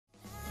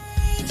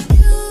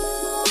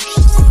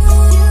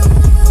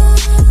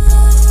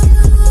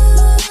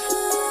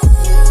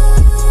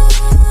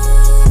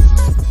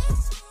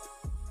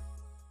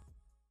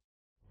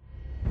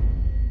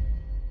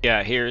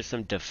got here is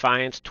some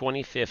Defiance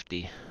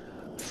 2050.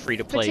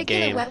 Free-to-play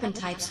Particular game. weapon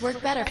types work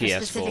better for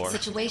specific PS4.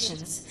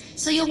 situations,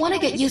 so you'll want to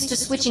get used to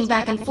switching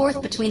back and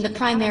forth between the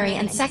primary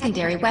and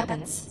secondary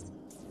weapons.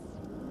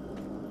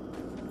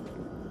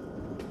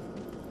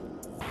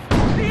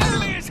 The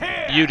enemy is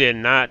here! You did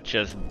not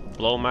just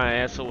blow my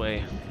ass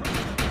away.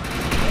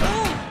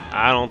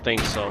 I don't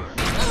think so.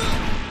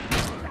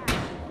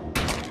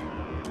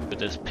 With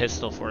this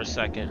pistol for a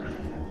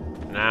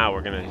second. Now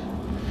we're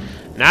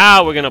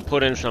gonna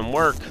put in some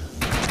work.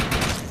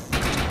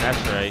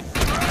 That's right.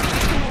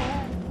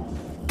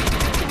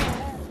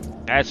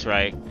 That's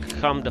right.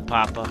 Come to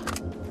Papa.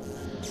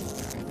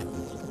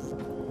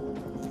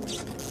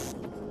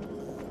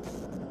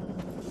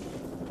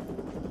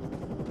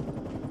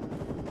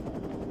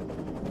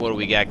 What do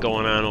we got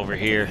going on over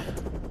here?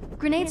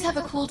 Grenades have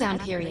a cooldown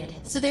period,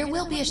 so there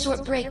will be a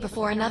short break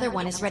before another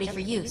one is ready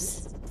for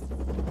use.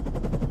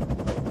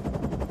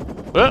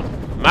 Well,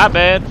 my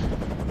bad.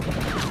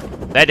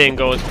 That didn't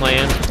go as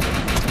planned.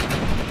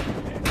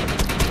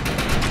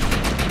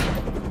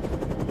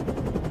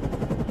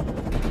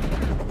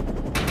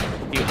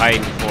 You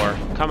hiding for?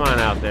 Come on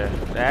out there.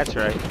 That's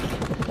right.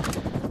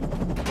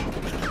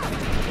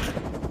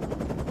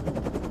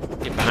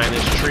 Get behind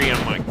this tree.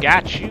 I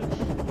got you.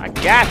 I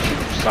got you,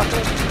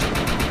 sucker.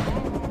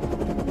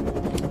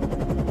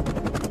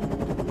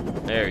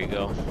 There you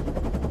go.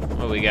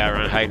 What we got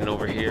around hiding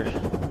over here?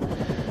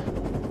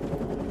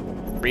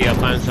 Re-up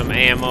on some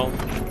ammo.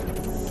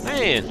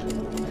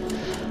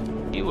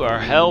 Man, you are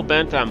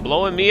hell-bent on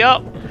blowing me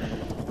up.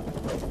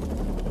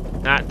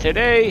 Not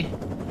today.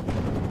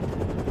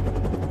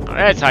 Oh,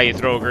 that's how you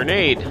throw a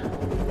grenade.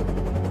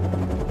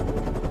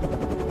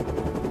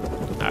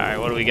 Alright,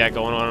 what do we got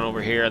going on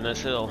over here on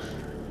this hill?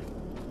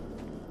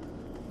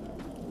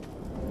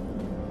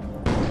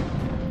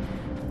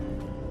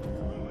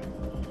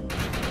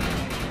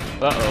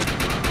 Uh-oh.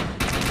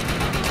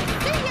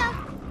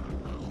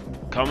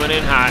 Coming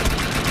in hot.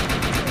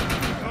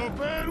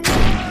 Open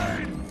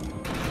wide!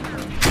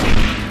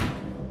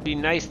 Be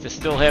nice to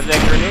still have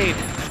that grenade.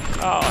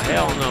 Oh,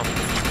 hell no.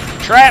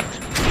 Trapped!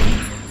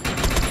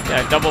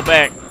 Gotta double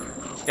back.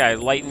 This guy's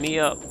lighting me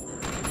up.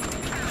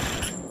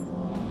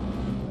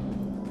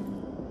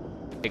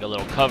 Take a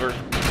little cover.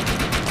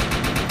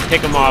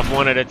 Pick them off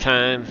one at a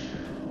time.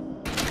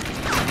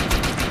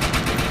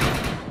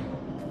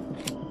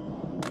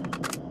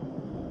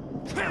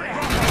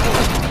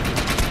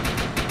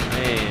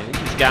 Man, he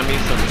just got me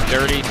some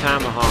dirty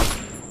tomahawk.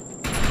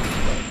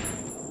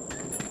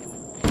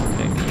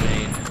 That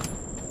grenade.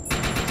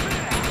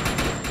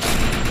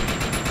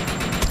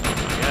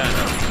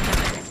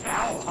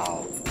 Oh my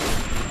god.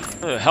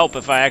 It would help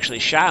if I actually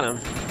shot him.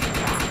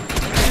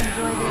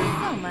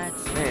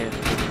 Man.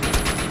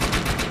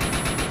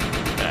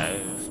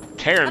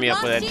 Tearing me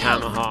up with that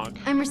tomahawk.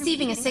 I'm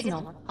receiving a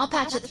signal. I'll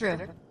patch it through.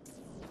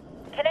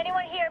 Can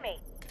anyone hear me?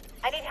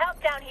 I need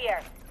help down here.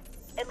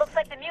 It looks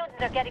like the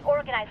mutants are getting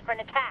organized for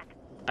an attack.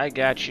 I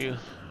got you.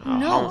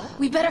 No,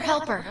 we better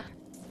help her.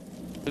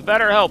 We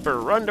better help her.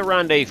 Run to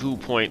rendezvous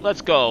point.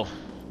 Let's go.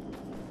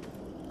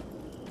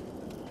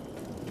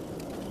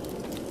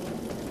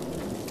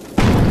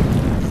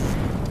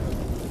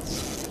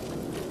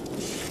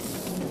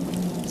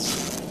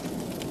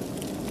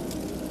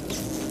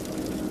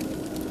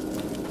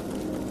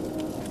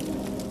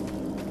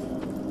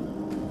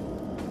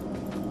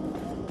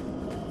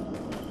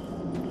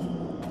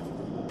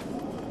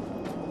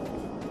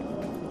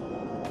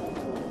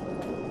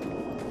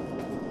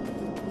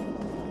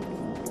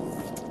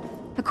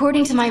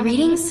 According to my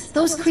readings,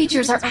 those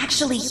creatures are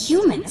actually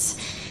humans.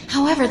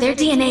 However, their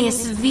DNA is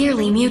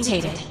severely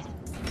mutated.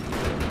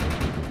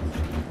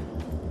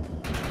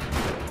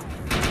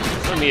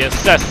 Let me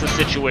assess the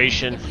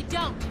situation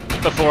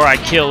before I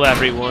kill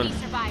everyone.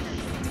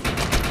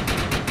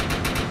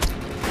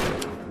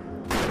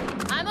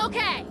 I'm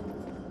okay.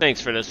 Thanks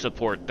for the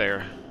support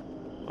there.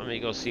 Let me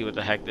go see what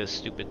the heck this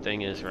stupid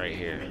thing is right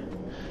here.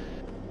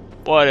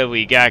 What have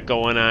we got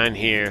going on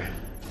here?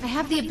 I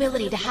have the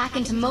ability to hack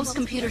into most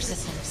computer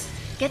systems.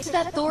 Get to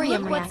that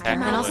thorium reactor,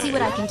 and I'll see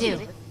what I can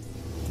do.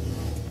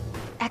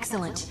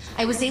 Excellent.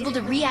 I was able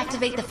to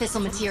reactivate the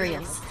fissile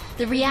materials.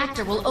 The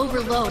reactor will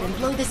overload and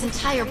blow this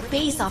entire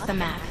base off the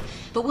map.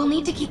 But we'll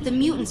need to keep the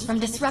mutants from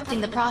disrupting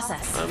the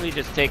process. Let me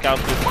just take out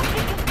this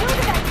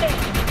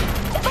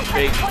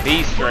big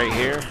beast right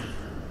here.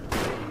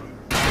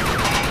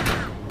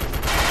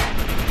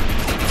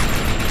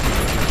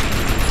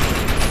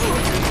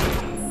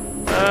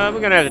 We're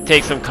gonna have to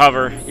take some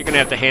cover. You're gonna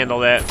have to handle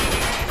that.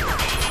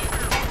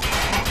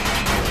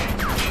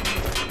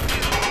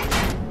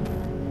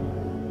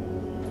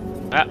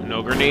 Ah,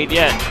 no grenade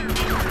yet.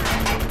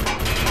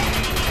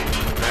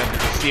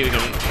 Let's see if we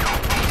can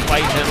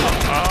light him up.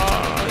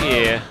 Oh,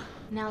 yeah.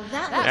 Now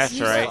that That's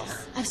useful. right.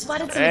 I've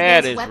spotted some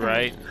That advanced is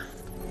weaponry.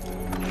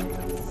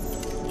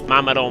 right.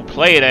 Mama don't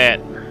play that.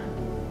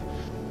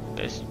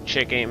 This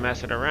chick ain't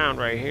messing around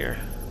right here.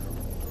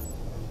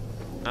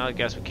 I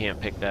guess we can't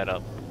pick that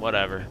up.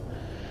 Whatever.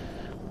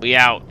 We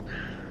out.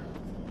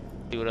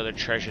 See what other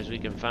treasures we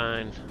can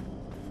find.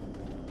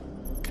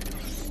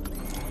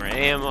 More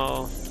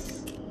ammo.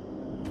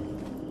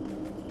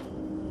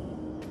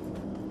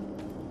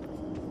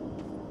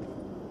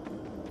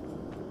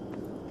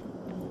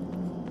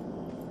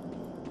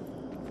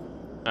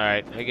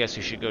 Alright, I guess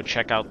we should go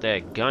check out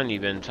that gun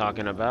you've been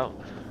talking about.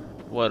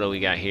 What do we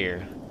got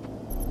here?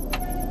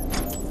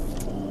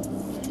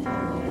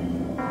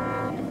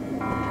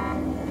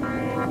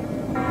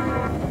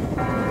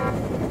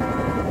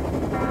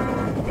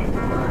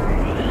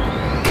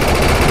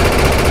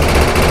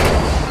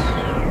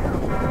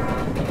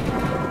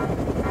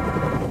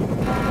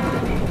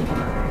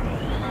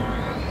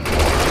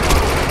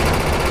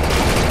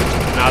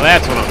 Now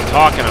that's what I'm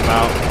talking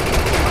about.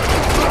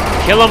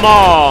 Kill them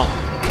all!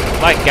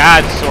 Let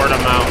God sort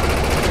them out.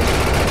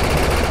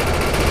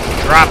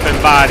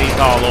 Dropping bodies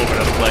all over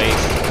the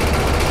place.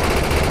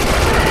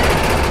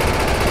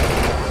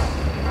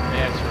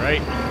 That's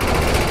right.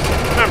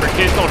 Remember,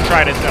 kids, don't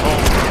try this at home.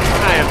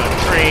 I am a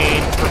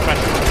trained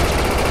professional.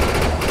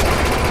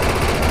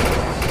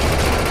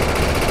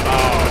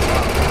 Oh,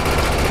 wow.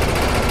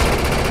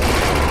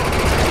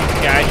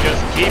 These guys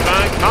just keep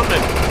on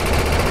coming.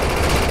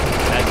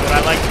 That's what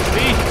I like to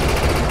see.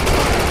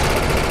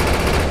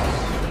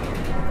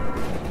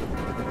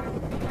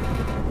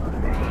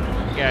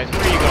 Guys,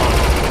 where are you going?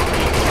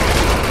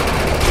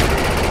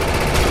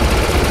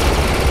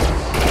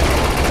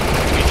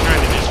 Be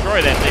trying to destroy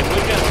that thing,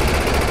 would you?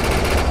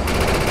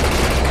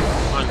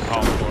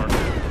 Uncalled for.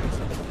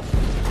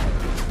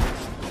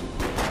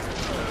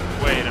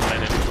 Wait a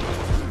minute.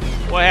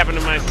 What happened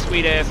to my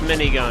sweet ass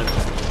minigun?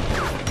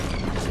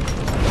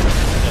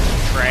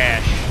 Just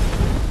trash.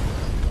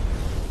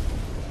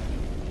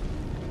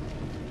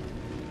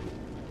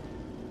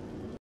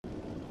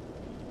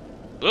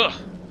 Ugh.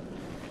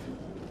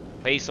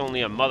 Face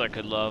only a mother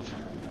could love.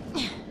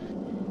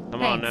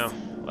 Come on now,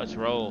 let's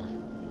roll.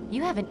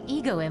 You have an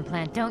ego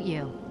implant, don't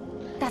you?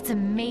 That's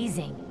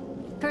amazing.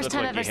 First Looked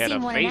time like I've ever you had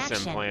seen a one in face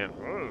action. implant.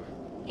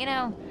 You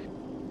know,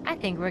 I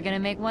think we're gonna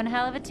make one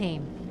hell of a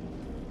team.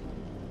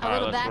 A All right,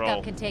 little let's backup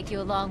roll. can take you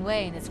a long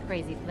way in this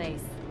crazy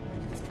place.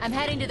 I'm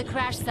heading to the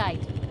crash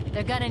site.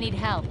 They're gonna need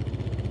help.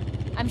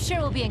 I'm sure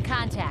we'll be in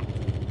contact.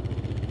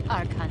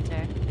 Arc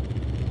Hunter.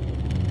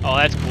 Oh,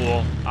 that's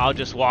cool. I'll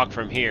just walk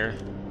from here.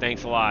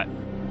 Thanks a lot.